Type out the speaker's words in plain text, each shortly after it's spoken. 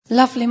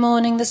Lovely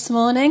morning this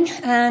morning,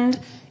 and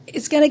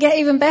it's going to get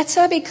even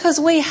better because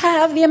we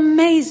have the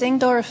amazing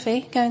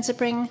Dorothy going to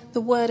bring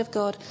the word of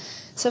God.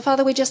 So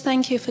Father, we just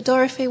thank you for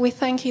Dorothy. We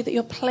thank you that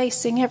you're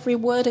placing every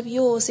word of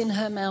yours in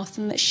her mouth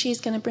and that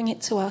she's going to bring it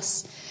to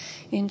us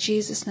in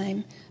Jesus'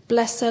 name.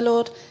 Bless her,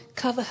 Lord.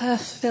 Cover her,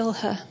 fill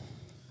her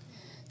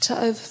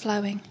to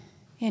overflowing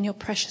in your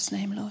precious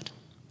name, Lord.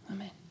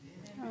 Amen.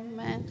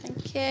 Amen.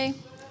 Thank you.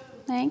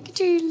 Thank you,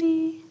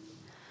 Julie.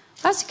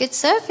 That's a good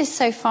service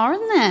so far,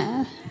 isn't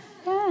it?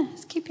 Yeah,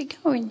 let's keep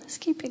it going.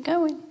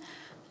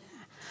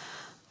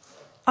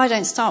 I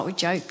don't start with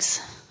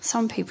jokes.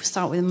 Some people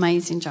start with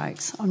amazing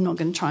jokes. I'm not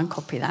going to try and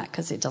copy that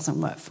because it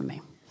doesn't work for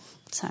me.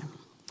 So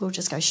we'll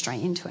just go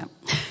straight into it.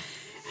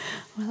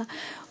 Well,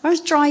 I was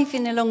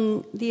driving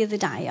along the other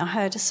day. I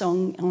heard a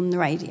song on the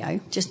radio,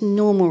 just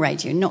normal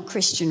radio, not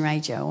Christian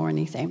radio or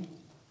anything.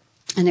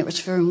 And it was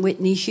from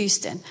Whitney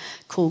Houston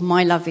called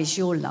My Love Is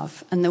Your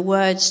Love. And the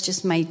words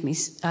just made me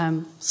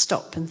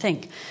stop and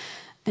think.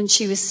 And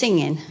she was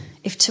singing,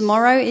 if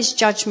tomorrow is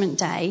Judgment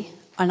Day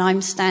and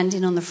I'm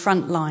standing on the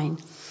front line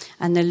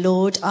and the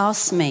Lord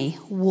asks me,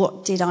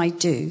 what did I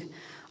do?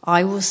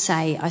 I will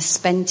say, I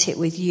spent it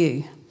with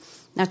you.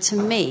 Now, to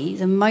me,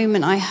 the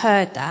moment I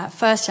heard that,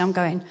 firstly I'm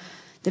going,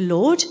 the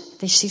Lord?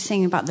 She's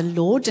singing about the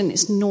Lord and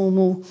it's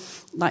normal,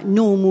 like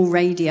normal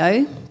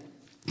radio,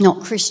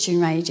 not Christian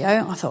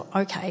radio. I thought,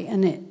 okay.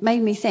 And it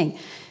made me think,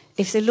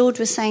 if the Lord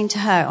was saying to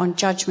her on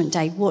Judgment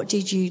Day, what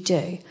did you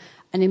do?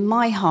 And in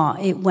my heart,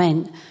 it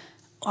went,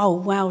 oh,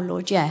 wow,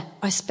 Lord, yeah,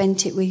 I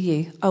spent it with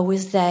you. I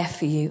was there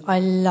for you.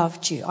 I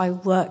loved you. I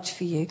worked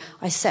for you.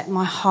 I set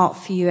my heart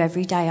for you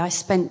every day. I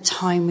spent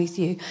time with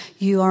you.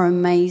 You are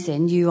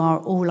amazing. You are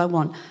all I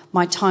want.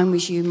 My time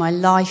was you. My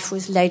life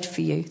was led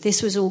for you.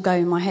 This was all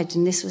going in my head.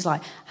 And this was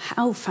like,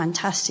 how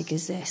fantastic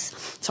is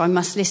this? So I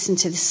must listen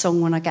to this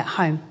song when I get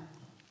home.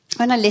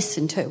 When I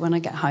listen to it when I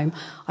get home,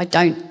 I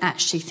don't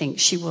actually think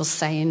she was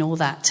saying all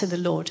that to the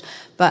Lord.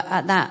 But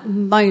at that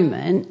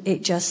moment,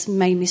 it just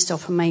made me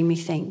stop and made me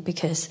think,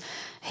 because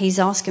he's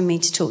asking me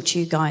to talk to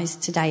you guys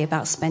today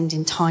about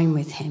spending time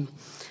with him.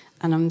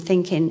 And I'm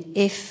thinking,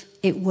 if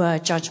it were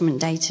Judgment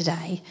Day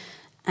today,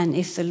 and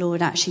if the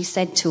Lord actually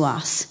said to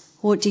us,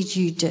 what did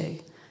you do?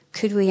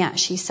 Could we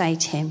actually say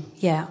to him,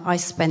 yeah, I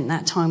spent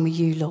that time with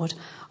you, Lord.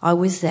 I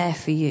was there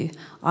for you.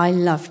 I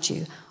loved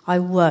you. I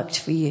worked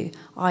for you.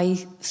 I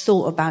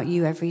thought about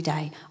you every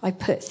day. I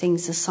put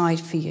things aside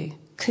for you.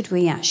 Could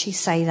we actually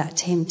say that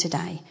to him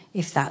today,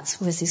 if that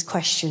was his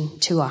question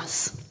to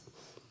us?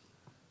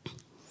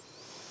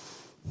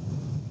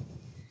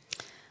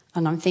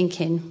 And I'm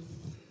thinking,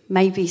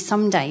 maybe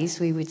some days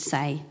we would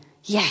say,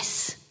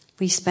 yes,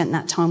 we spent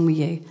that time with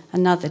you.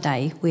 Another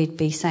day we'd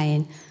be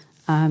saying,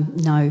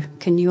 no,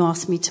 can you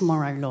ask me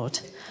tomorrow, Lord?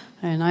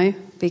 You know,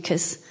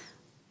 because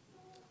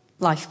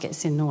life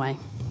gets in the way.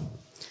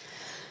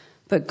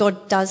 But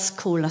God does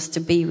call us to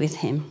be with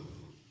him.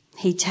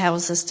 He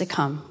tells us to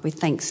come with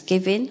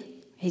thanksgiving.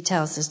 He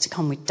tells us to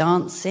come with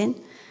dancing.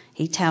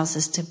 He tells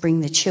us to bring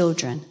the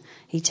children.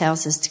 He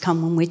tells us to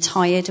come when we're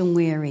tired and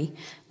weary,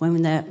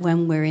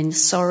 when we're in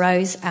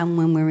sorrows and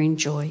when we're in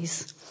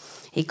joys.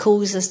 He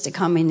calls us to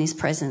come in his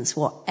presence.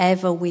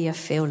 Whatever we are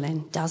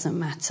feeling doesn't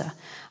matter.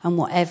 And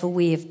whatever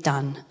we have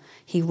done,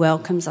 he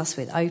welcomes us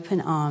with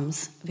open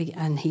arms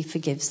and he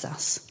forgives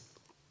us.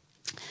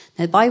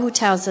 Now, the Bible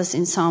tells us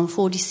in Psalm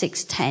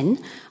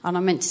 46:10, and I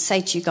meant to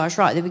say to you guys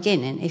right at the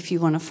beginning, if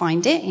you want to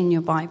find it in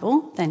your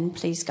Bible, then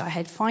please go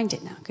ahead, find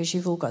it now, because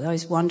you've all got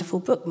those wonderful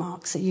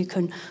bookmarks that you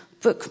can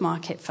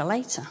bookmark it for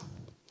later.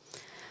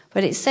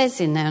 But it says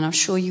in there, and I'm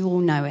sure you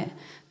all know it,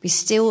 be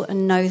still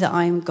and know that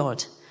I am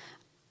God.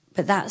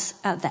 But that's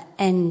at the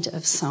end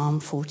of Psalm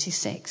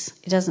 46.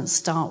 It doesn't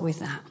start with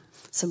that.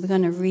 So we're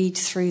going to read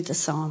through the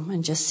psalm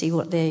and just see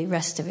what the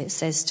rest of it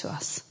says to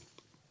us.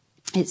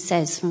 It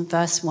says from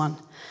verse 1,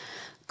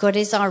 God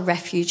is our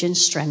refuge and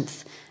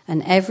strength,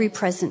 and every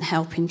present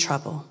help in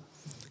trouble.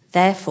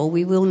 Therefore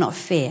we will not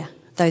fear,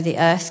 though the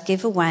earth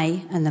give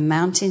way and the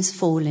mountains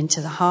fall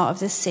into the heart of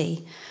the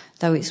sea,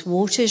 though its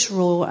waters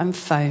roar and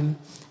foam,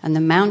 and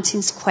the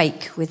mountains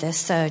quake with their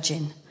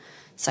surging.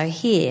 So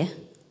here,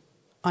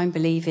 I'm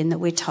believing that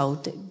we're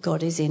told that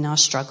God is in our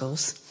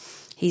struggles.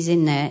 He's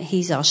in there.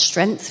 He's our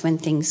strength when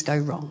things go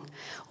wrong,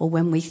 or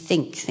when we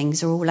think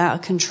things are all out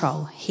of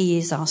control. He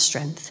is our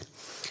strength.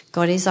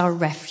 God is our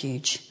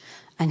refuge.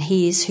 And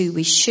he is who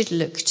we should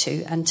look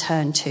to and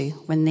turn to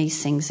when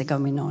these things are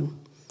going on.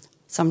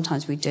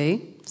 Sometimes we do,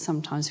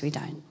 sometimes we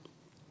don't.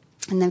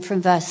 And then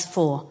from verse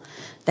 4,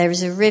 there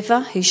is a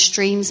river whose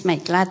streams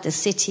make glad the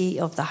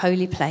city of the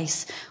holy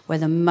place where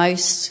the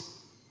Most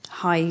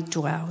High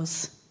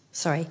dwells.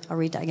 Sorry, I'll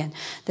read that again.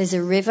 There's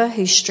a river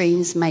whose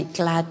streams make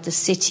glad the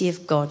city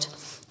of God,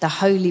 the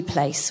holy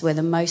place where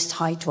the Most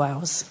High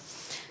dwells.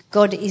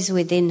 God is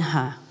within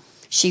her.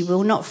 She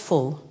will not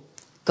fall.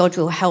 God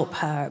will help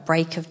her at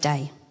break of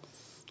day.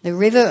 The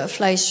river that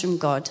flows from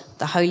God,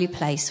 the holy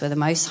place where the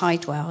Most High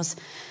dwells.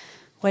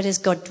 Where does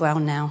God dwell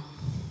now?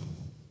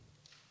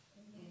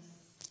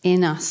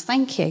 in us.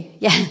 Thank you.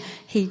 Yeah,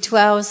 he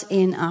dwells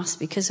in us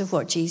because of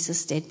what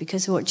Jesus did,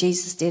 because of what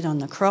Jesus did on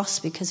the cross,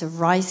 because of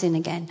rising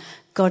again.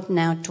 God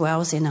now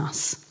dwells in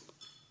us.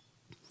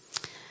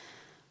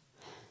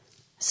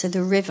 So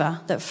the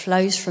river that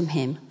flows from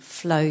him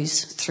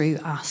flows through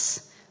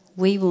us.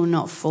 We will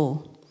not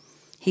fall.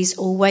 He's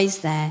always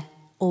there,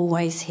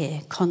 always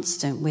here,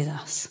 constant with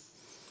us.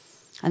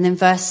 And then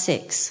verse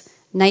 6,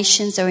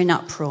 nations are in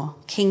uproar,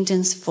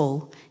 kingdoms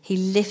fall. He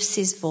lifts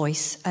his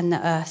voice and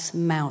the earth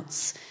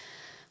melts.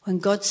 When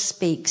God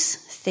speaks,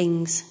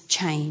 things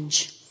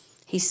change.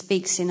 He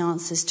speaks in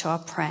answers to our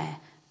prayer.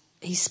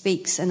 He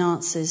speaks and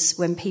answers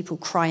when people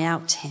cry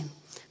out to him.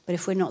 But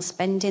if we're not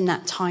spending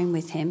that time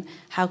with him,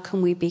 how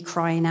can we be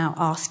crying out,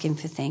 asking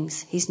for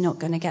things? He's not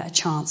going to get a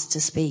chance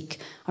to speak.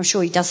 I'm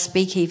sure he does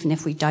speak even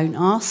if we don't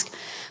ask,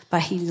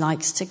 but he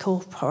likes to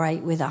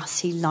cooperate with us.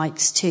 He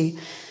likes to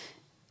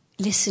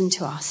listen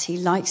to us. He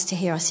likes to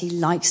hear us. He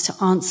likes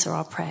to answer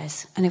our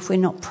prayers. And if we're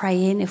not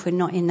praying, if we're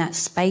not in that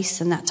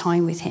space and that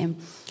time with him,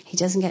 he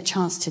doesn't get a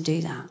chance to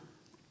do that.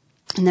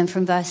 And then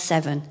from verse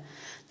 7,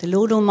 the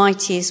Lord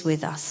Almighty is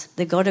with us.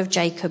 The God of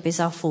Jacob is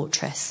our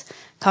fortress.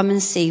 Come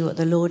and see what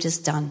the Lord has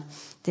done,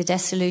 the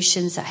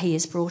desolations that he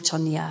has brought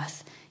on the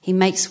earth. He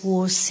makes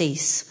wars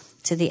cease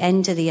to the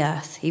end of the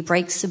earth. He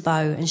breaks the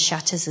bow and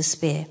shatters the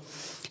spear.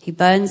 He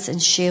burns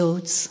and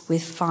shields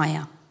with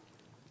fire.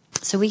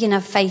 So we can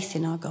have faith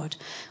in our God.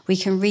 We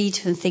can read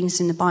from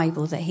things in the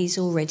Bible that he's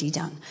already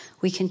done.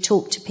 We can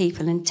talk to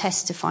people and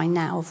testify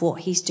now of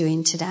what he's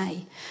doing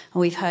today.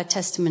 And we've heard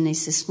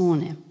testimonies this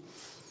morning.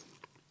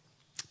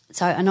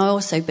 And I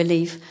also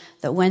believe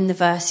that when the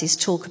verses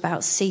talk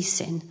about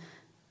ceasing,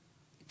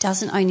 it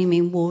doesn't only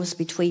mean wars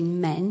between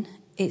men,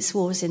 it's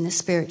wars in the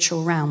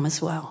spiritual realm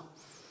as well.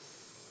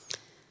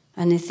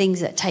 And the things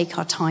that take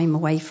our time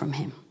away from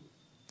him.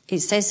 It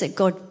says that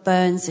God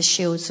burns the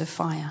shields of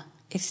fire.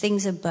 If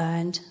things are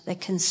burned, they're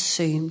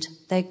consumed,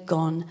 they're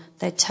gone,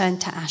 they're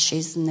turned to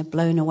ashes and they're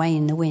blown away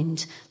in the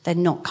wind. They're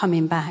not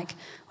coming back.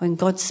 When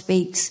God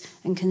speaks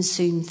and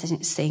consumes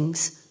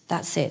things,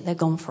 that's it, they're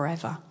gone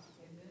forever.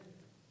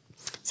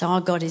 So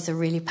our God is a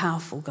really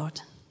powerful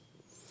God.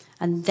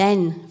 And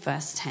then,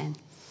 verse 10,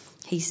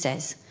 he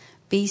says,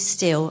 be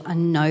still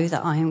and know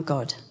that I am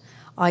God.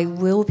 I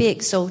will be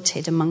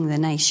exalted among the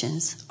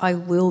nations. I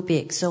will be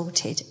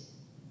exalted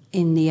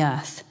in the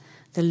earth.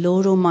 The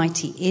Lord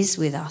Almighty is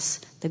with us.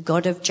 The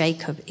God of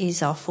Jacob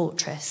is our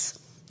fortress.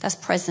 That's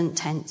present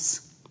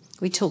tense.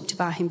 We talked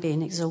about him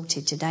being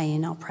exalted today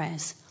in our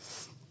prayers.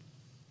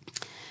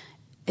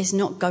 It's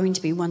not going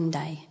to be one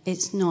day.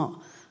 It's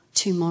not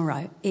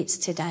tomorrow. It's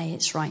today.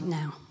 It's right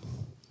now.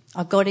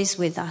 Our God is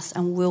with us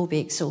and will be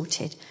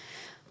exalted.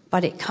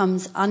 But it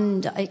comes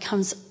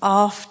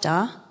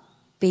after,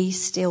 be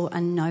still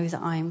and know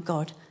that I am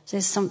God. So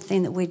there's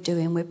something that we're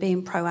doing. We're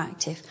being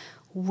proactive.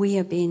 We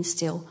are being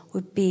still.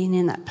 We're being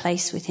in that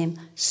place with him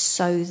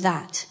so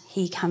that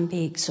he can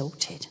be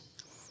exalted.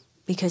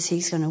 Because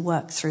he's going to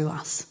work through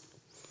us.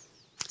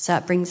 So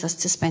that brings us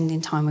to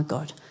spending time with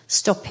God.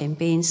 Stopping,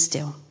 being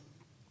still.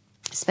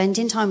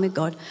 Spending time with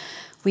God,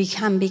 we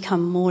can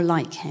become more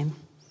like him.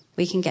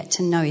 We can get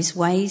to know his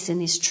ways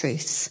and his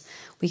truths.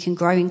 We can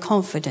grow in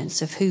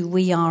confidence of who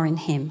we are in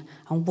him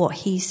and what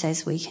he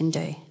says we can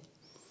do.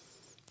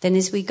 Then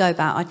as we go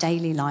about our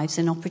daily lives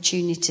and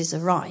opportunities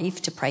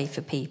arrive to pray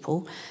for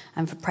people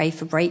and to pray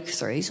for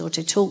breakthroughs or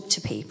to talk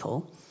to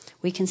people,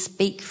 we can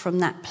speak from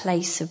that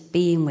place of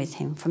being with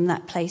him, from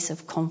that place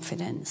of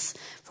confidence,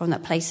 from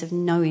that place of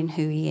knowing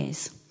who he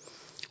is.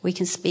 We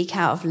can speak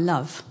out of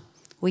love.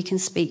 We can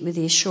speak with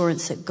the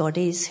assurance that God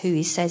is who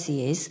he says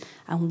he is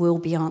and will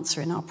be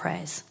answering our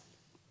prayers.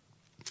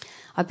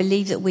 I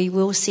believe that we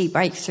will see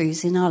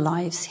breakthroughs in our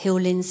lives,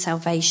 healings,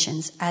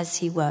 salvations as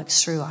he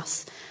works through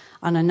us.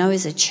 And I know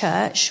as a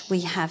church,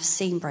 we have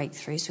seen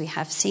breakthroughs. We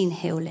have seen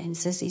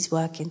healings as he's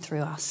working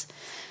through us.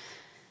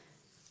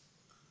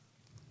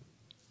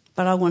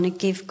 But I want to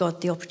give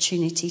God the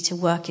opportunity to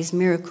work his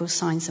miracles,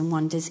 signs and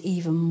wonders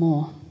even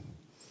more.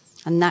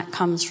 And that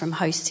comes from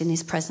hosting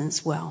his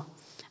presence well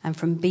and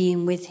from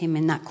being with him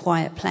in that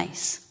quiet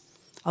place.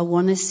 I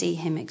want to see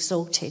him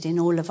exalted in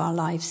all of our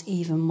lives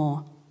even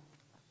more.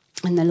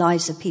 And the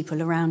lives of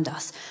people around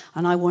us.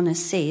 And I want to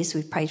see, as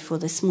we've prayed for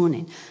this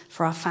morning,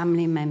 for our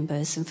family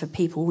members and for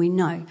people we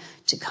know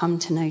to come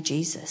to know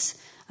Jesus.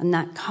 And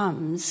that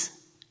comes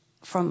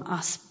from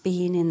us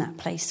being in that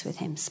place with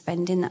him,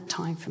 spending that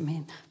time from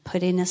him,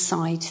 putting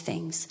aside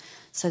things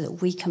so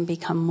that we can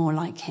become more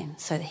like him,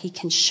 so that he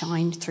can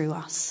shine through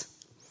us.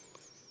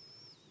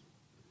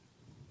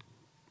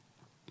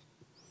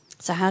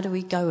 So how do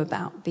we go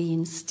about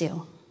being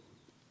still?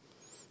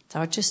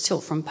 So I'll just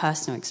talk from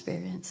personal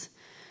experience.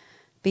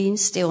 Being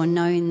still and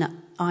knowing that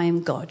I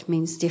am God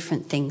means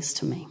different things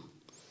to me.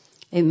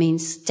 It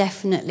means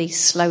definitely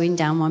slowing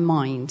down my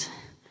mind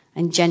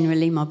and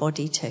generally my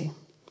body too.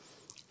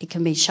 It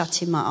can be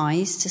shutting my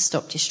eyes to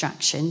stop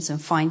distractions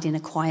and finding a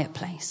quiet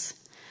place.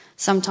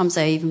 Sometimes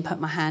I even put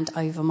my hand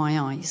over my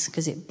eyes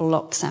because it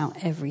blocks out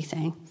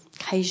everything.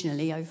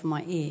 Occasionally over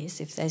my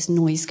ears if there's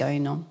noise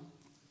going on.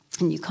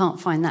 And you can't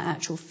find that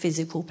actual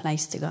physical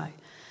place to go.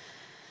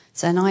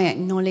 So, and I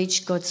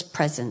acknowledge God's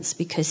presence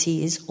because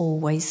he is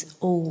always,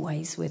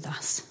 always with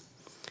us.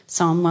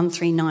 Psalm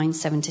 139,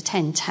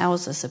 7-10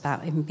 tells us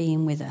about him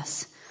being with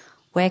us.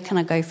 Where can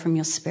I go from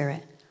your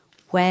spirit?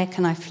 Where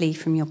can I flee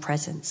from your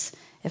presence?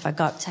 If I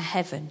go up to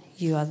heaven,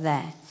 you are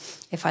there.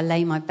 If I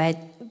lay my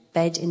bed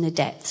in the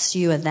depths,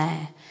 you are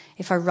there.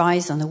 If I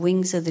rise on the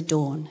wings of the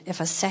dawn, if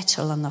I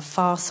settle on the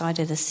far side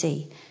of the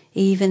sea,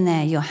 even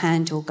there your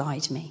hand will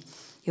guide me.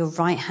 Your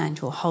right hand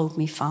will hold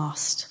me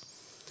fast.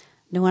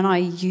 Now, when I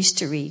used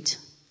to read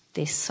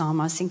this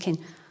psalm, I was thinking,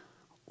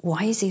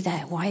 why is he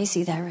there? Why is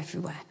he there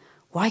everywhere?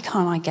 Why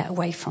can't I get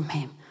away from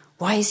him?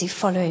 Why is he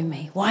following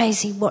me? Why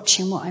is he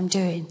watching what I'm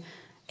doing?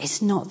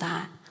 It's not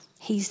that.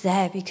 He's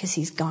there because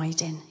he's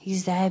guiding.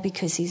 He's there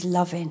because he's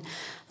loving.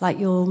 Like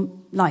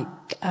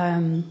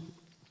when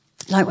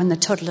the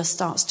toddler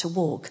starts to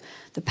walk,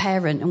 the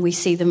parent, and we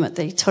see them at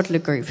the toddler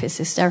group, it's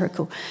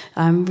hysterical.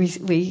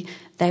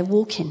 They're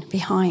walking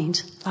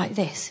behind like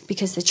this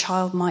because the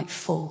child might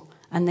fall,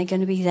 and they're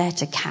going to be there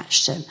to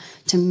catch them,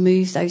 to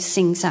move those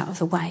things out of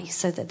the way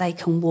so that they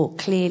can walk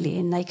clearly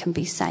and they can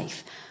be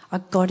safe. Our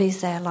God is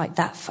there like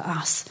that for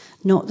us,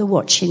 not the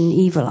watching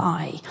evil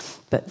eye,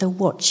 but the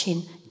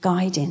watching,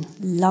 guiding,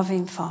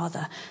 loving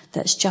Father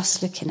that's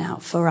just looking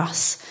out for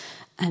us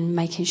and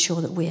making sure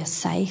that we are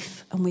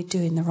safe and we're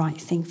doing the right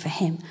thing for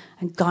him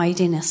and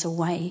guiding us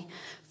away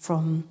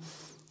from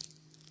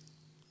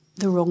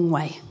the wrong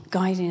way,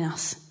 guiding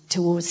us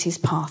towards his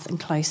path and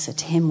closer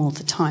to him all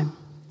the time.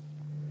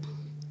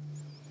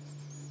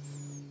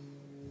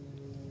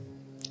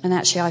 And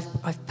actually,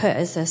 I've put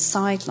as a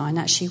sideline,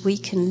 actually, we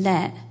can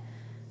let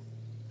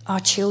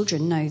our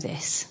children know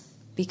this,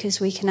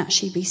 because we can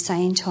actually be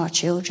saying to our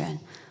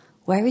children,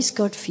 where is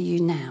God for you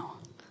now?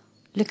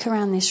 Look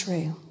around this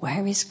room.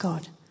 Where is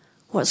God?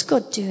 What's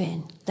God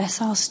doing?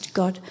 Let's ask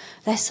God,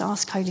 let's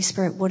ask Holy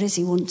Spirit, what does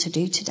he want to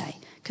do today?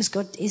 Because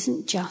God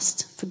isn't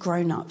just for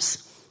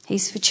grown-ups.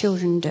 He's for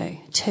children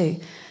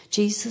too.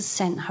 Jesus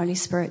sent Holy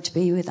Spirit to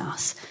be with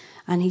us.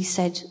 And he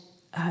said,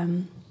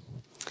 I'm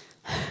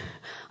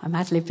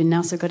ad-libbing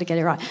now, so I've got to get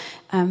it right.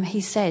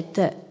 He said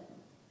that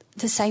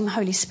the same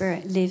Holy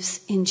Spirit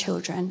lives in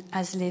children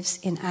as lives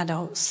in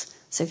adults.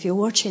 So if you're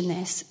watching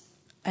this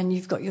and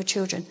you've got your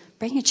children,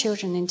 bring your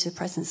children into the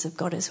presence of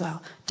God as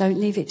well. Don't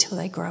leave it till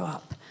they grow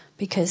up,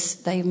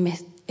 because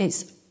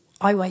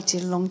I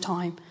waited a long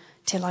time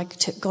till I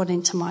took God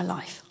into my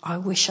life. I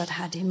wish I'd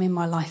had him in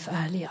my life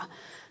earlier.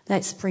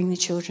 Let's bring the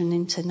children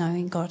into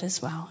knowing God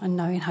as well and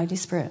knowing Holy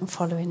Spirit and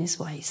following his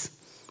ways.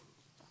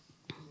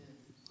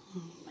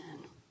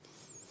 Amen.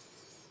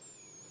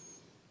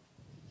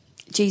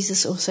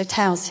 Jesus also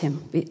tells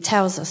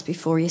us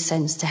before he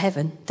ascends to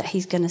heaven that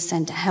he's going to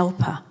send a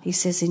helper. He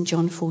says in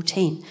John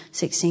 14,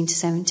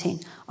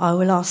 16-17, I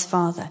will ask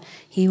Father,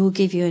 he will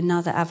give you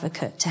another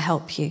advocate to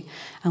help you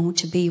and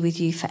to be with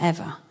you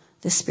forever.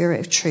 The Spirit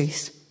of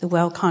truth. The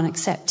world can't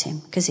accept him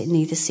because it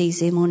neither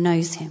sees him or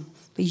knows him,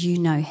 but you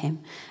know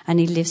him and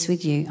he lives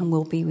with you and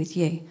will be with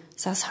you.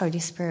 So that's Holy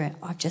Spirit.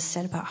 I've just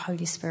said about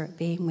Holy Spirit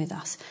being with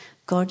us.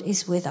 God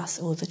is with us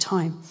all the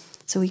time.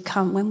 So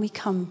when we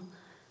come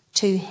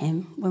to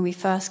him, when we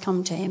first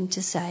come to him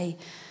to say,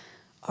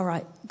 all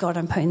right, God,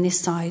 I'm putting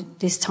this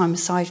time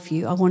aside for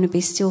you. I want to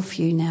be still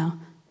for you now.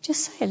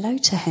 Just say hello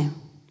to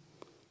him.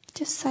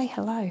 Just say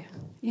hello.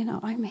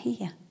 I'm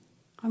here.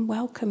 I'm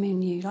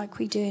welcoming you like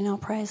we do in our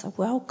prayers. I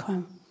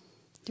welcome.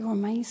 You're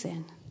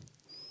amazing.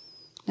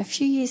 A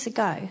few years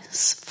ago,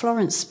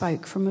 Florence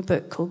spoke from a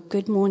book called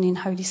Good Morning,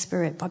 Holy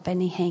Spirit by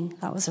Benny Hinn.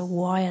 That was a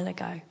while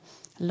ago,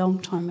 a long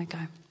time ago.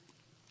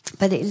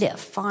 But it lit a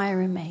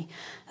fire in me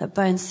that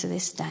burns to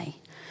this day.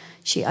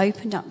 She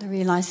opened up the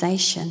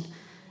realization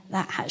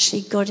that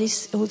actually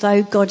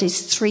although God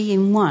is 3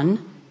 in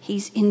 1,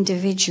 he's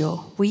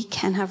individual. We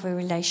can have a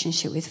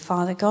relationship with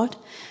Father God,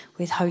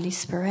 with Holy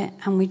Spirit,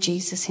 and with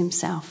Jesus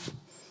himself.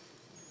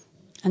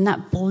 And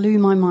that blew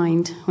my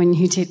mind when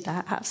you did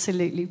that.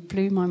 Absolutely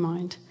blew my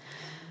mind.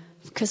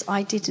 Because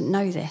I didn't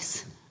know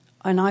this.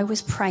 And I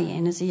was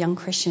praying as a young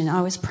Christian,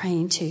 I was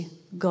praying to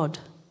God.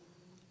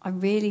 I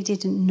really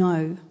didn't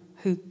know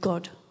who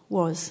God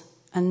was.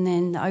 And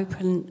then the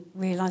open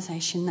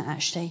realization that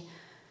actually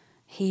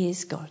he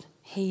is God.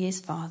 He is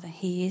Father.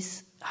 He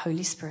is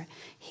Holy Spirit.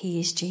 He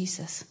is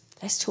Jesus.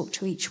 Let's talk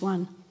to each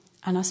one.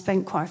 And I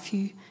spent quite a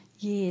few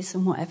years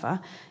and whatever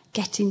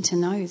getting to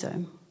know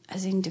them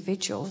as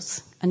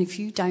individuals. And if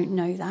you don't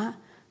know that,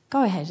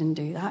 go ahead and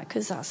do that,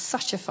 because that's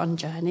such a fun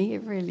journey.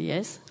 It really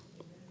is.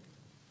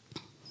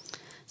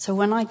 So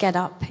when I get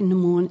up in the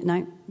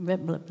morning,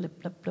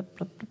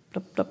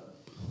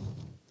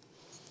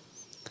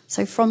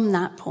 So from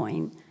that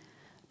point,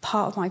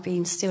 part of my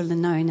being still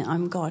and knowing that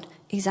I'm God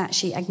is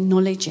actually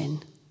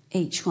acknowledging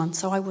each one.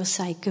 So I will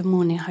say, good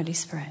morning, Holy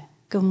Spirit.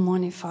 Good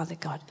morning, Father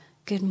God.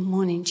 Good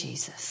morning,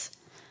 Jesus.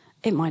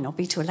 It might not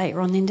be till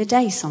later on in the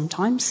day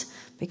sometimes,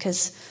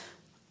 because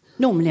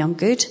normally I'm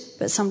good,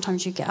 but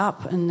sometimes you get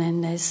up and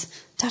then there's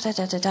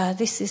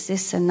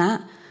this and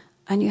that,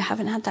 and you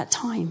haven't had that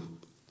time.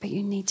 But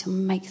you need to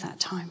make that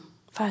time.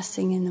 first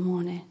thing in the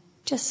morning,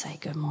 just say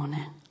good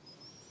morning.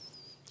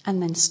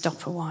 And then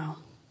stop a while.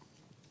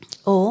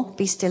 Or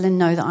be still and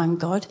know that I'm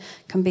God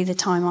can be the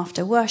time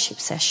after worship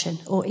session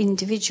or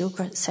individual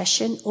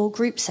session or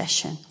group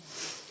session.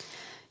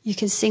 You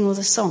can sing all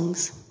the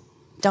songs,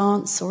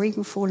 dance, or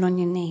even fall on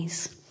your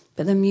knees.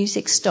 But the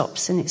music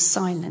stops and it's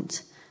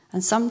silent.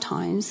 And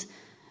sometimes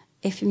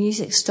if the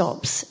music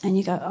stops and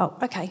you go,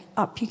 oh, okay,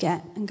 up you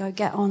get and go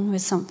get on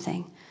with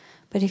something.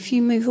 But if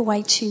you move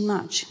away too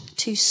much,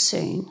 too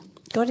soon,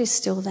 God is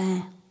still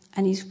there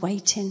and he's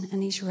waiting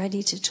and he's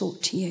ready to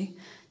talk to you.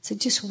 So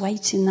just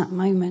wait in that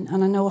moment.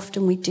 And I know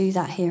often we do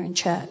that here in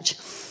church.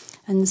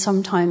 And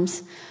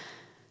sometimes,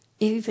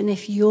 even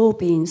if you're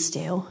being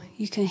still,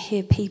 you can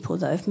hear people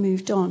that have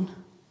moved on.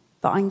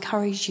 But I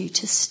encourage you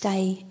to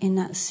stay in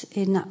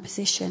that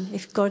position.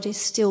 If God is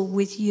still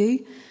with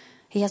you,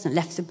 he hasn't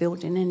left the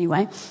building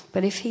anyway,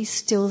 but if he's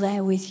still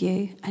there with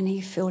you and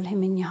you feel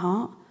him in your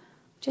heart,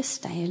 just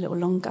stay a little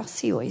longer,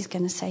 see what he's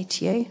going to say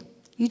to you.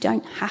 You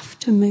don't have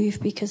to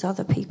move because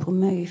other people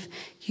move.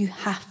 You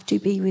have to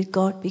be with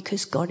God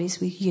because God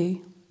is with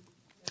you.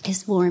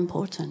 It's more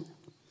important.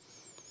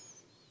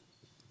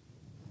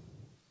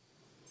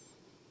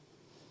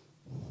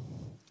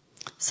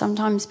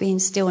 Sometimes being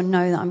still and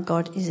know that I'm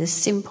God is as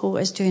simple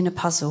as doing a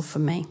puzzle for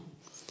me.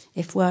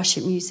 If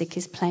worship music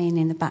is playing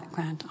in the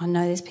background, I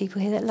know there's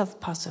people here that love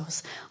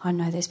puzzles. I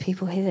know there's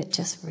people here that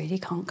just really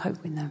can't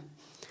cope with them.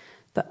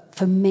 But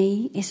for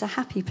me, it's a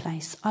happy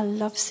place. I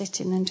love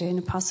sitting and doing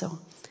a puzzle.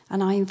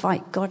 And I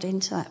invite God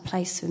into that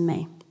place with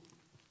me.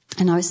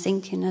 And I was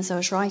thinking as I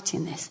was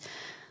writing this,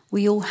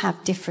 we all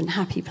have different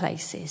happy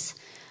places.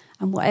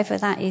 And whatever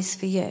that is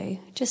for you,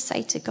 just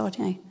say to God,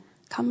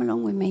 come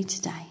along with me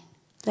today.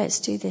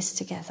 Let's do this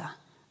together.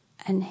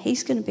 And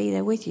he's going to be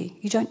there with you.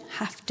 You don't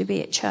have to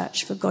be at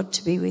church for God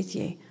to be with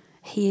you.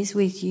 He is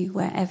with you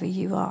wherever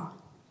you are.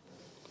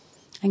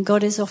 And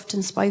God has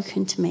often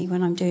spoken to me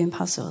when I'm doing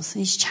puzzles.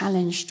 He's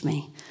challenged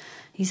me.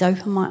 He's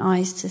opened my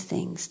eyes to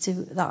things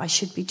that I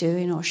should be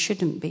doing or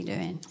shouldn't be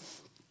doing.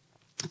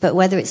 But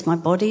whether it's my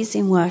body's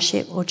in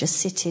worship or just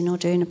sitting or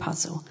doing a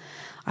puzzle,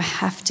 I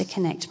have to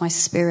connect my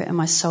spirit and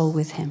my soul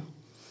with him.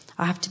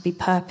 I have to be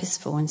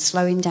purposeful and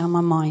slowing down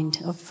my mind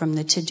from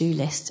the to-do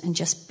list and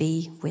just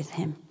be with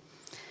him.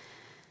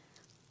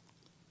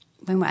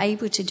 When we're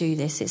able to do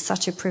this, it's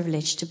such a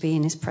privilege to be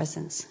in his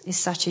presence. It's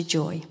such a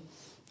joy.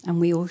 And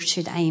we all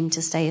should aim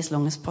to stay as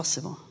long as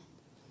possible.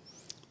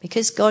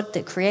 Because God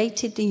that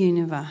created the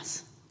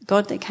universe,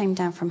 God that came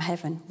down from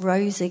heaven,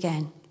 rose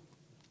again.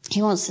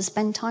 He wants to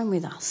spend time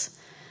with us.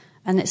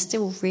 And it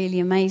still really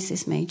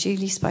amazes me.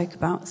 Julie spoke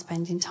about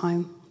spending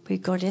time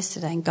with God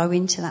yesterday and go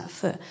into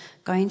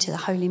the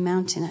holy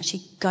mountain,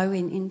 actually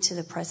going into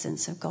the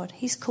presence of God.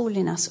 He's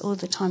calling us all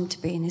the time to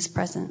be in his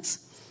presence.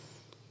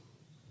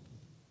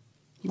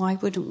 Why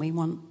wouldn't we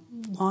want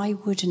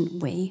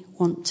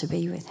to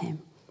be with him?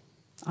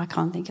 I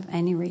can't think of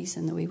any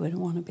reason that we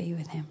wouldn't want to be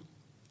with him.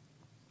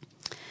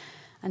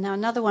 And now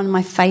another one of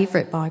my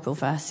favourite Bible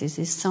verses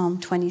is Psalm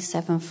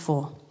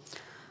 27:4.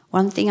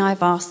 One thing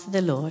I've asked of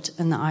the Lord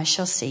and that I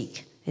shall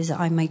seek is that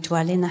I may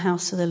dwell in the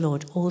house of the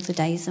Lord all the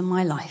days of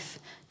my life,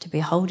 to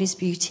behold his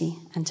beauty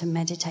and to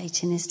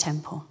meditate in his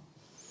temple.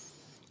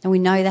 And we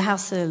know the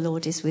house of the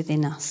Lord is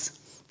within us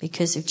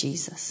because of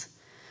Jesus.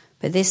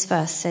 But this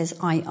verse says,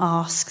 I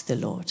ask the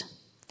Lord.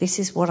 This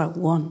is what I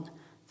want.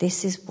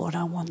 This is what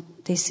I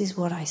want. This is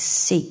what I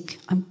seek.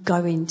 I'm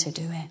going to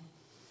do it.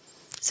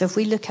 So if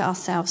we look at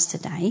ourselves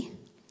today,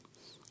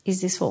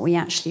 is this what we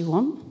actually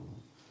want?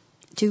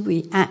 Do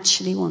we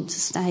actually want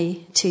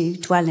to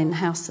dwell in the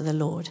house of the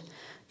Lord?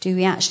 Do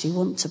we actually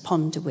want to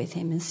ponder with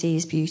him and see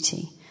his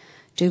beauty?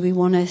 Do we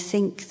want to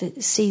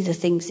see the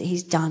things that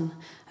he's done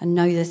and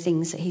know the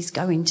things that he's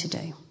going to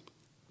do?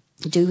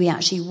 Do we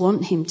actually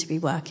want him to be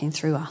working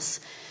through us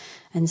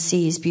and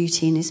see his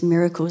beauty and his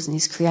miracles and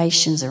his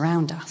creations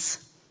around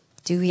us?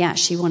 Do we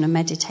actually want to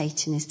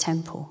meditate in his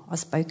temple? I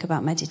spoke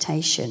about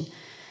meditation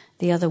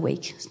the other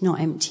week. It's not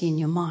emptying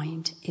your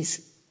mind.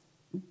 It's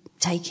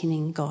taking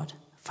in God,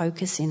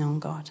 focusing on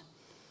God.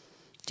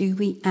 Do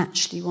we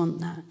actually want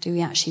that? Do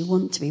we actually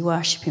want to be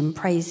worshipping,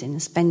 praising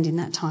and spending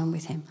that time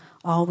with him?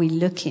 Are we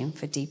looking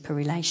for deeper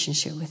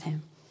relationship with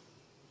him?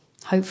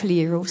 Hopefully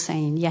you're all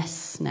saying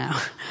yes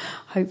now.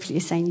 Hopefully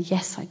you're saying,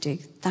 yes, I do.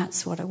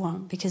 That's what I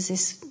want. Because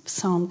this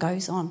psalm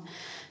goes on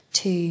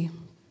to,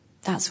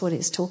 that's what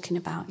it's talking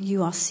about.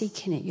 You are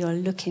seeking it. You're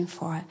looking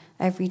for it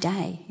every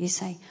day. You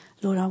say,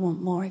 Lord, I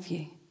want more of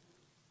you.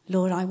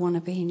 Lord, I want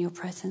to be in your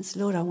presence.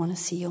 Lord, I want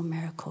to see your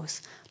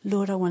miracles.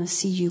 Lord, I want to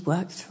see you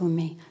work through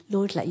me.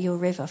 Lord, let your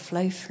river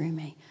flow through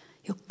me.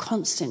 You're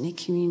constantly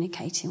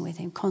communicating with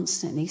him,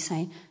 constantly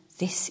saying,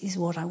 this is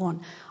what I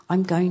want.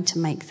 I'm going to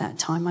make that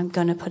time. I'm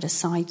going to put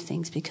aside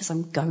things because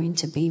I'm going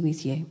to be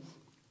with you.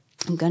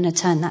 I'm going to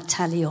turn that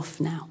tally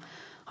off now.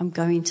 I'm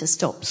going to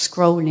stop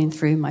scrolling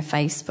through my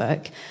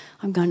Facebook.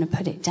 I'm going to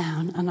put it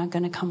down and I'm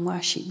going to come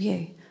worship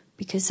you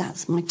because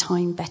that's my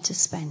time better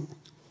spent.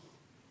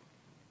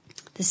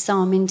 The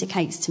psalm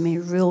indicates to me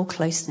a real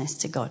closeness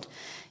to God,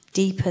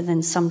 deeper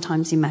than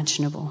sometimes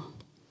imaginable.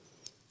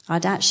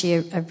 I'd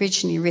actually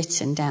originally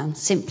written down,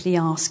 simply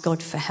ask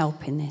God for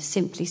help in this.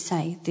 Simply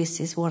say, this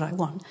is what I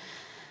want.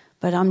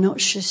 But I'm not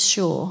just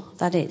sure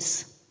that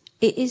it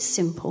is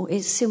simple.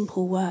 It's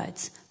simple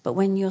words. But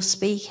when you're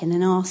speaking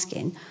and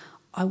asking,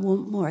 I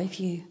want more of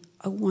you.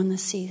 I want to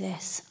see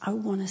this. I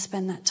want to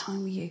spend that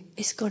time with you.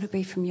 It's got to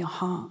be from your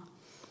heart.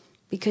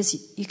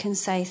 Because you can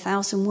say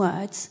 1,000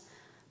 words,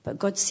 but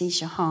God sees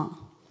your heart.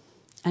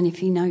 And if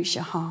he knows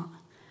your heart,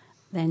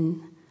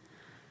 then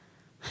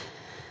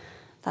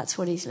that's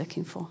what he's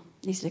looking for.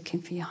 He's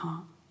looking for your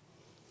heart.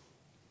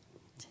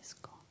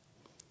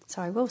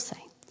 So I will say,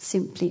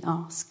 simply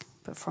ask,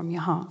 but from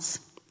your hearts.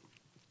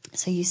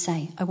 So you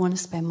say, I want to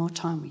spend more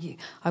time with you.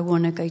 I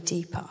want to go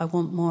deeper. I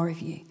want more of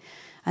you.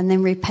 And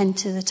then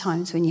repent of the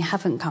times when you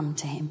haven't come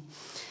to him,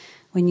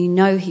 when you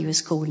know he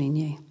was calling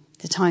you.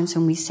 The times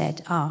when we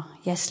said,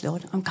 yes,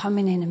 Lord, I'm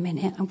coming in a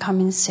minute. I'm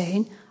coming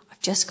soon. I've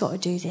just got to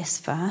do this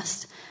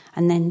first.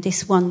 And then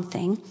this one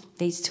thing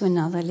leads to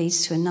another.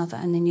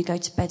 And then you go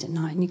to bed at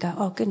night and you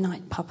go, good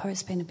night, Papa.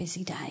 It's been a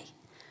busy day.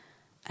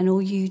 And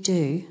all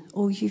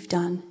you've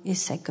done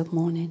is said good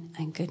morning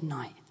and good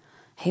night.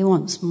 He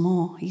wants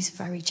more. He's a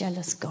very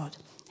jealous God.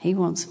 He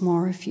wants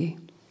more of you.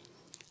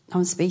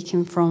 I'm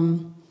speaking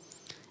from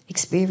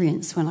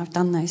experience when I've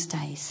done those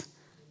days,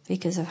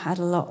 because I've had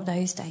a lot of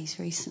those days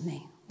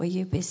recently where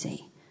you're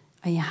busy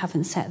and you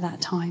haven't set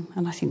that time.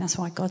 And I think that's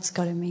why God's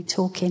got in me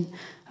talking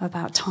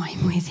about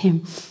time with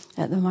him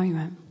at the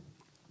moment.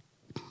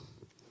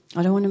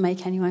 I don't want to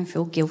make anyone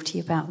feel guilty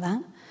about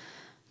that.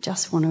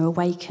 Just want to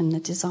awaken the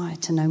desire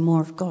to know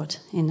more of God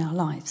in our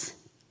lives.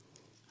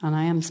 And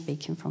I am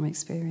speaking from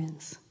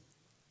experience.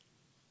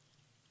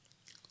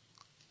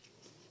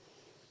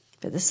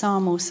 But the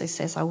psalm also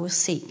says, I will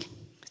seek,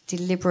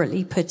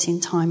 deliberately putting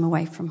time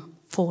away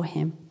for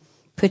him,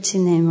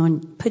 putting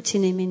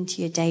him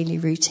into your daily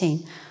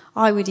routine.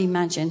 I would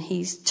imagine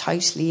he's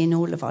totally in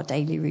all of our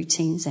daily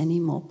routines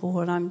anymore. But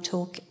what I'm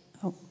talking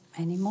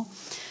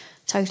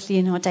totally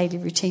in our daily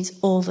routines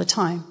all the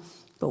time.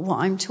 But what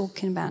I'm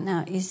talking about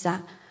now is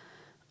that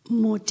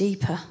more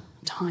deeper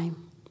time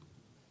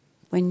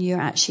when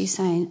you're actually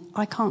saying,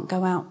 I can't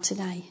go out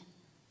today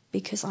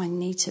because I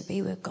need to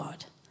be with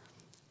God.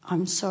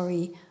 I'm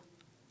sorry,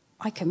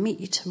 I can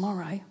meet you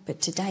tomorrow, but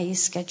today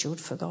is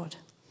scheduled for God.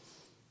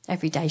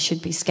 Every day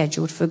should be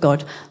scheduled for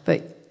God,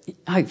 but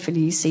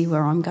hopefully you see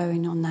where I'm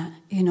going on that.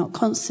 You're not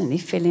constantly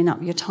filling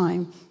up your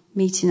time,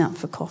 meeting up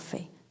for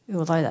coffee,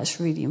 although that's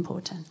really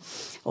important,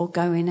 or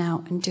going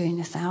out and doing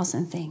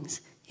 1,000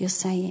 things. You're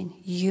saying,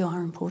 you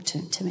are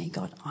important to me,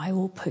 God. I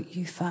will put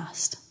you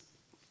first.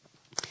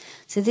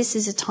 So this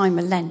is a time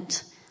of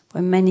Lent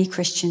when many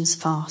Christians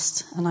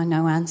fast. And I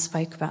know Anne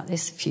spoke about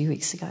this a few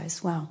weeks ago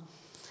as well.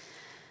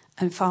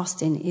 And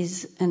fasting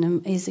is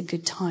a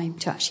good time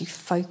to actually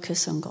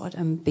focus on God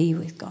and be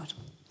with God.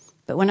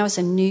 But when I was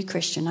a new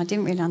Christian, I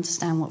didn't really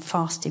understand what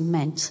fasting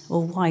meant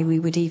or why we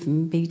would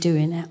even be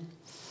doing it.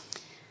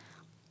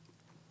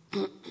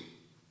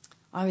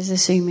 I was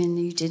assuming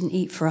you didn't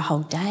eat for a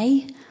whole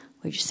day,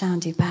 which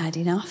sounded bad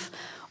enough,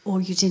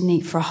 or you didn't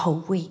eat for a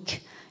whole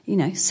week. You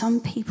know,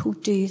 some people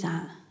do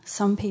that.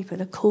 Some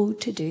people are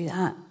called to do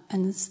that.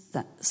 And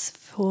that's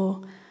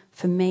for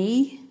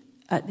me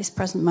at this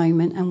present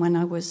moment. And when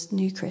I was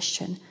new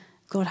Christian,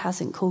 God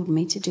hasn't called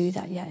me to do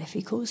that yet. If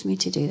he calls me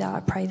to do that, I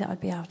pray that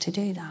I'd be able to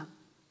do that.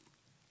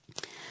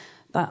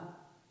 But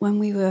when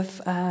we were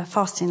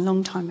fasting a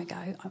long time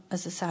ago,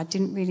 as I said, I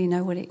didn't really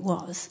know what it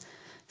was.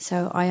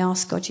 So I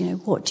asked God,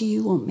 what do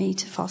you want me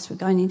to fast? We're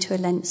going into a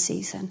Lent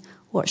season.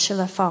 What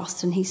shall I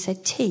fast? And he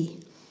said, tea.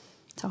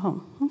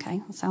 So,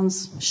 okay, that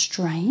sounds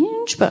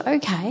strange, but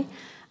okay.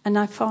 And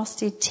I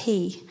fasted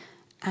tea.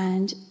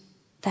 And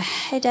the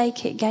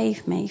headache it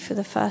gave me for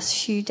the first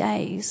few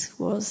days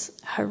was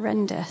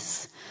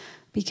horrendous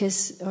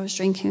because I was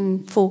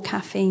drinking full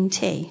caffeine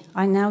tea.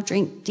 I now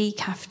drink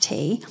decaf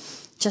tea,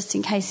 just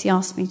in case he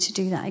asks me to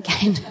do that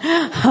again.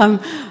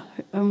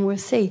 And we'll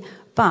see.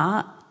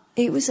 But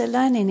it was a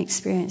learning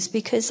experience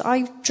because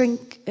I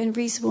drink a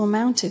reasonable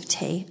amount of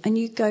tea, and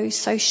you go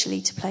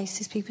socially to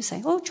places, people say,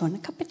 do you want a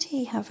cup of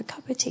tea? Have a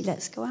cup of tea,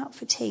 let's go out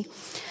for tea.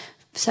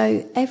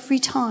 So every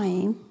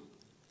time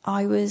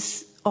I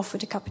was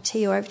offered a cup of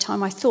tea, or every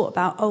time I thought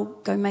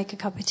about, go make a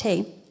cup of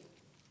tea,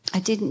 I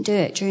didn't do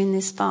it during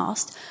this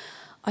fast.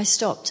 I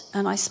stopped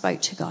and I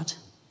spoke to God,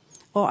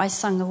 or I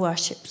sung a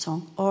worship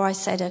song, or I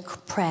said a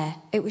prayer.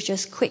 It was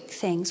just quick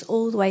things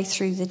all the way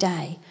through the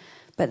day.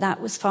 But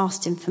that was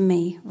fasting for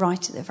me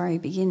right at the very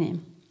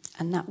beginning.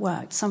 And that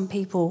worked. Some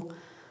people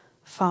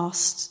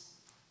fast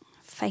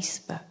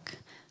Facebook.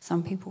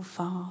 Some people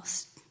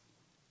fast,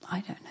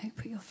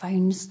 put your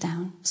phones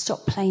down.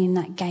 Stop playing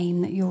that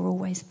game that you're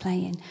always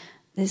playing.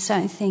 There's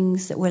certain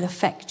things that will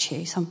affect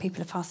you. Some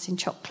people are fasting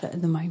chocolate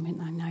at the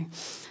moment, I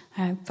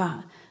know.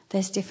 But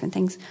there's different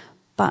things.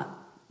 But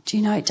do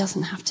you know it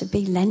doesn't have to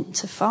be Lent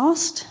to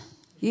fast?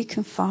 You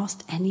can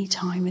fast any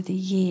time of the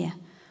year.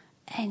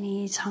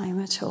 Any time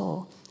at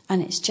all.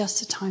 And it's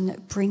just a time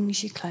that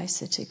brings you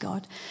closer to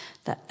God,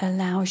 that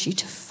allows you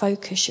to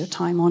focus your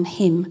time on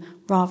him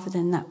rather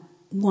than that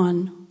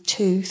 1-2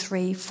 2,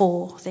 3,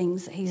 4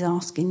 things that he's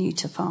asking you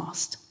to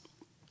fast.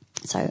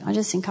 So I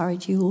just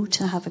encourage you all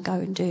to have a go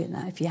and do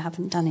that if you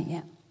haven't done it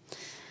yet.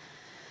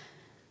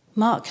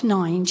 Mark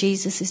 9,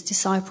 Jesus'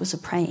 disciples are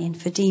praying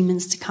for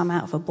demons to come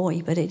out of a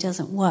boy, but it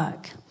doesn't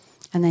work.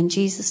 And then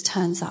Jesus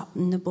turns up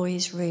and the boy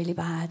is really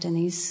bad and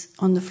he's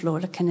on the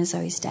floor looking as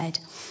though he's dead.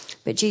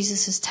 But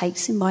Jesus just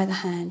takes him by the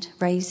hand,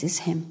 raises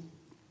him.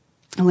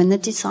 And when the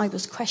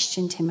disciples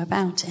questioned him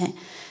about it,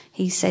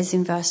 he says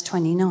in verse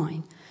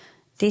 29,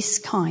 this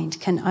kind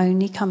can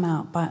only come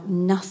out by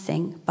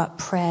nothing but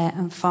prayer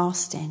and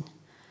fasting.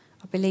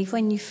 I believe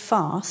when you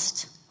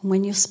fast and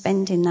when you're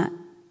spending that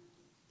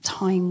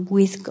time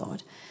with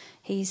God,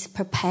 he's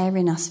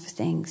preparing us for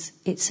things.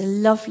 It's a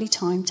lovely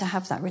time to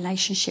have that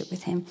relationship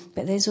with him,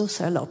 but there's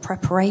also a lot of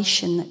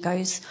preparation that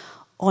goes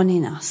on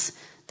in us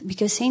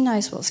because he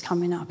knows what's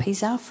coming up.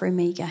 He's Alpha and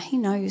Omega. He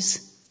knows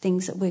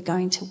things that we're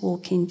going to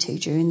walk into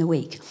during the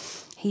week.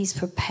 He's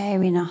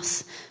preparing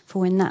us for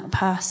when that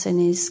person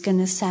is going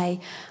to say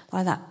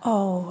like that,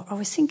 oh, I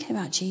was thinking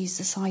about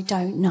Jesus, I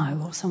don't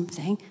know, or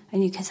something.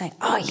 And you can say,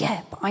 oh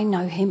yeah, but I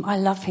know him, I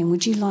love him.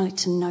 Would you like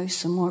to know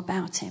some more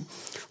about him?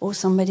 Or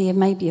somebody,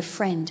 maybe a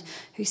friend,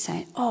 who's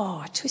saying,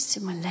 oh, I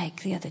twisted my leg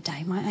the other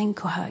day, my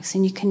ankle hurts.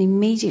 And you can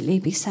immediately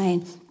be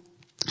saying,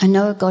 I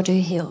know a God who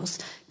heals.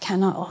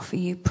 Can I offer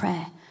you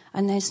prayer?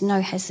 And there's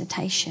no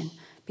hesitation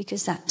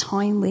because that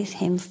time with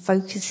him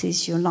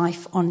focuses your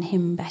life on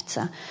him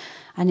better.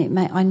 And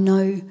I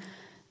know,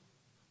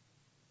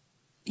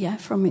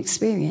 from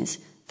experience,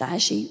 that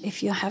actually,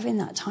 if you're having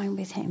that time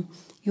with him,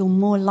 you're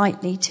more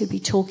likely to be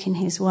talking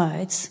his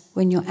words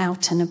when you're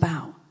out and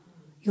about.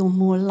 You're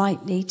more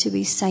likely to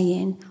be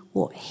saying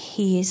what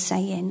he is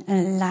saying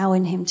and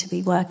allowing him to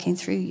be working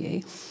through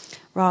you,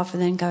 rather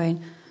than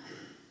going,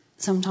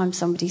 sometimes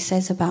somebody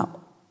says about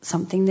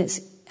something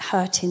that's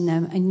hurting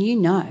them, and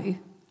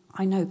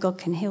I know God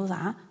can heal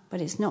that,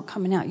 but it's not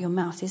coming out your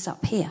mouth, it's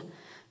up here.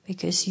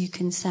 Because you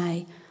can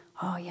say,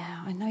 oh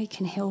yeah, I know he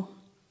can heal.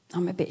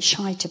 I'm a bit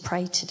shy to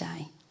pray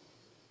today.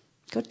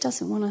 God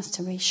doesn't want us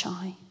to be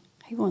shy.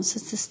 He wants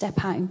us to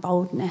step out in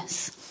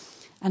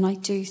boldness. And I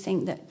do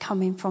think that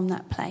coming from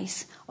that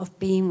place of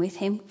being with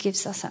him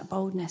gives us that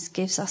boldness,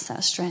 gives us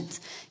that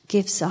strength,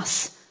 gives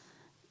us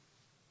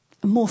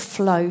more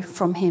flow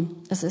from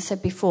him. As I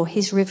said before,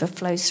 his river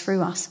flows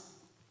through us.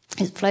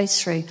 It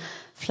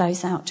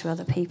flows out to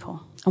other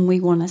people. And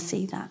we want to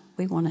see that.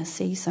 We want to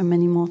see so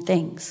many more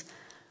things.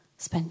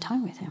 Spend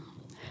time with him.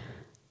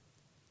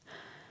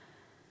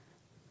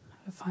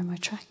 I'll find my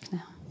track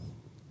now.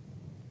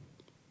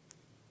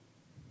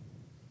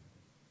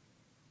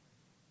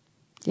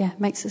 Yeah, it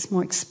makes us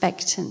more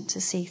expectant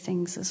to see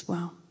things as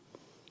well.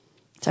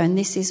 So, and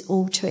this is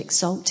all to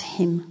exalt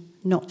him,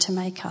 not to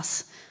make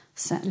us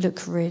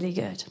look really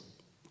good.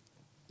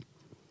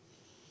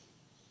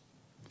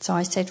 So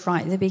I said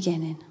right at the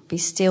beginning, be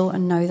still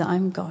and know that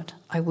I'm God.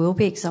 I will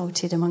be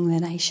exalted among the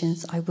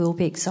nations. I will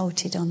be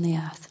exalted on the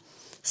earth.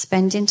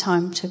 Spending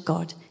time to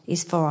God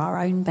is for our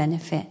own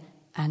benefit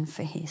and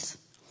for his.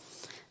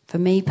 For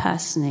me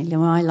personally,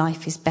 my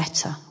life is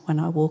better when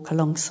I walk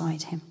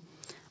alongside him.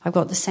 I've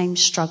got the same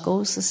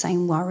struggles, the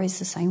same worries,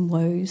 the same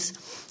woes,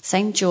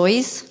 same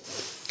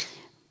joys,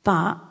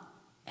 but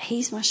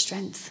he's my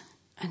strength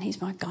and he's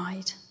my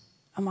guide.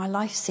 And my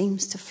life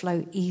seems to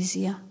flow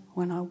easier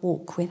when I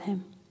walk with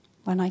him,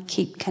 when I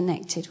keep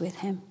connected with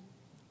him.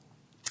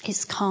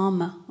 It's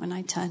calmer when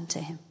I turn to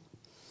him.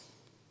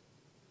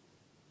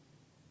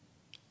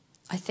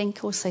 I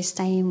think also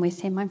staying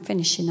with him, I'm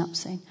finishing up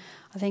soon,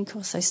 I think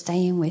also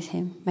staying with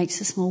him makes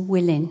us more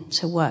willing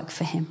to work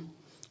for him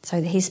so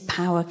that his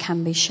power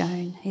can be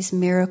shown, his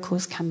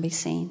miracles can be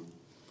seen.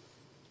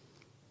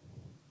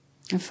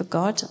 And for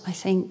God,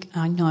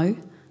 I know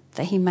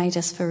that he made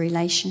us for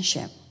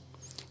relationship.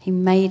 He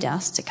made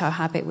us to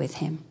cohabit with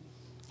him.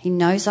 He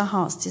knows our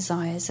heart's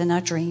desires and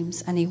our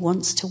dreams, and he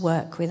wants to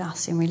work with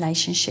us in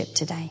relationship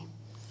today.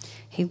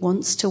 He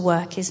wants to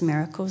work his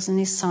miracles and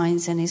his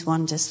signs and his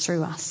wonders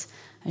through us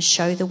and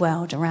show the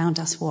world around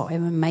us what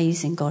an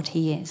amazing God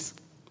he is.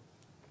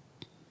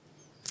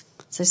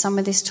 So some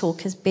of this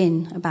talk has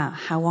been about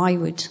how I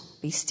would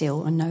be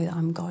still and know that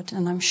I'm God.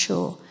 And I'm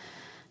sure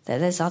that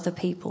there's other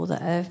people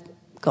that have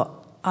got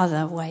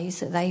other ways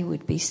that they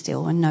would be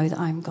still and know that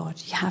I'm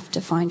God. You have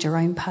to find your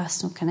own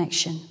personal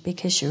connection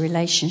because your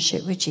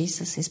relationship with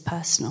Jesus is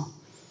personal.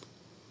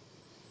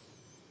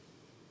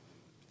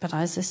 But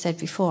as I said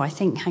before, I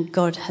think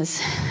God has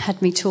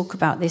had me talk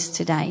about this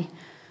today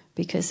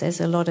because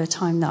there's a lot of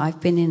time that I've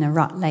been in a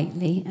rut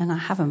lately and I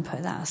haven't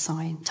put that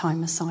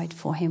time aside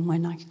for him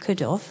when I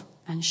could have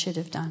and should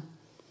have done.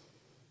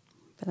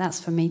 But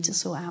that's for me to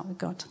sort out with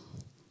God,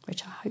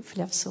 which I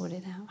hopefully I've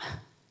sorted out.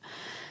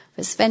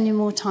 But spending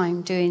more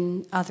time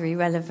doing other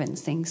irrelevant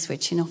things,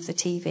 switching off the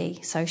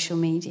TV, social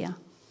media,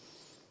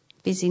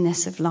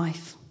 busyness of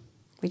life.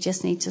 We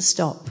just need to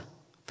stop,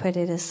 put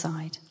it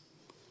aside.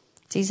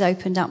 He's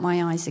opened up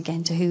my eyes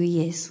again to who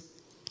he is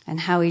and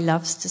how he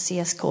loves to see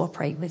us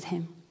cooperate with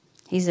him.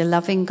 He's a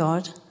loving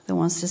God that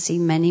wants to see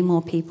many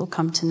more people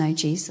come to know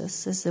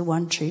Jesus as the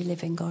one true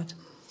living God.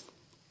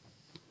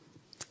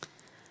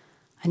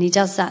 And he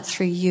does that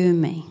through you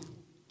and me.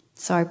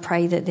 So I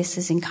pray that this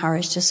has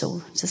encouraged us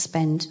all to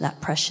spend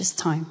that precious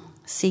time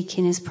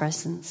seeking his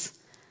presence.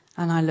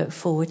 And I look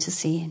forward to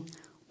seeing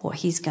what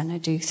he's going to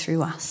do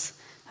through us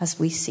as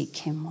we seek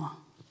him more.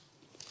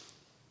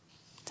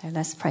 So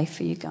let's pray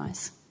for you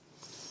guys.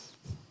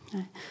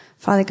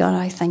 Father God,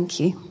 I thank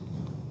you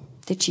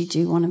that you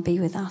do want to be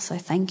with us. I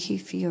thank you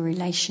for your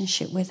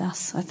relationship with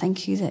us. I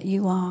thank you that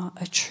you are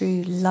a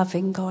true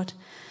loving God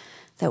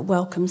that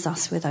welcomes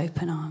us with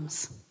open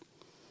arms.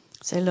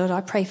 So Lord, I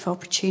pray for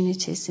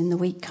opportunities in the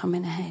week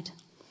coming ahead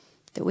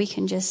that we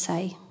can just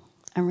say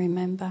and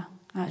remember,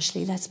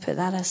 actually, let's put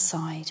that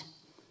aside.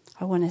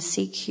 I want to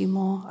seek you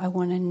more. I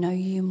want to know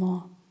you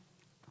more.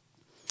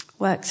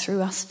 Work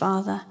through us,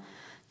 Father,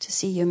 to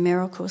see your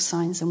miracle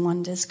signs and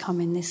wonders come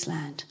in this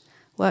land.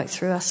 Work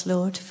through us,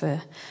 Lord,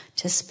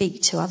 to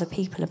speak to other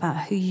people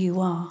about who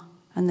you are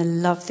and the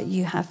love that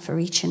you have for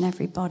each and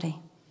everybody.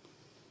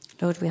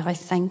 Lord, I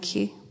thank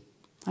you,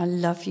 I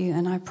love you,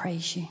 and I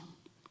praise you.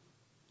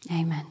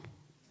 Amen.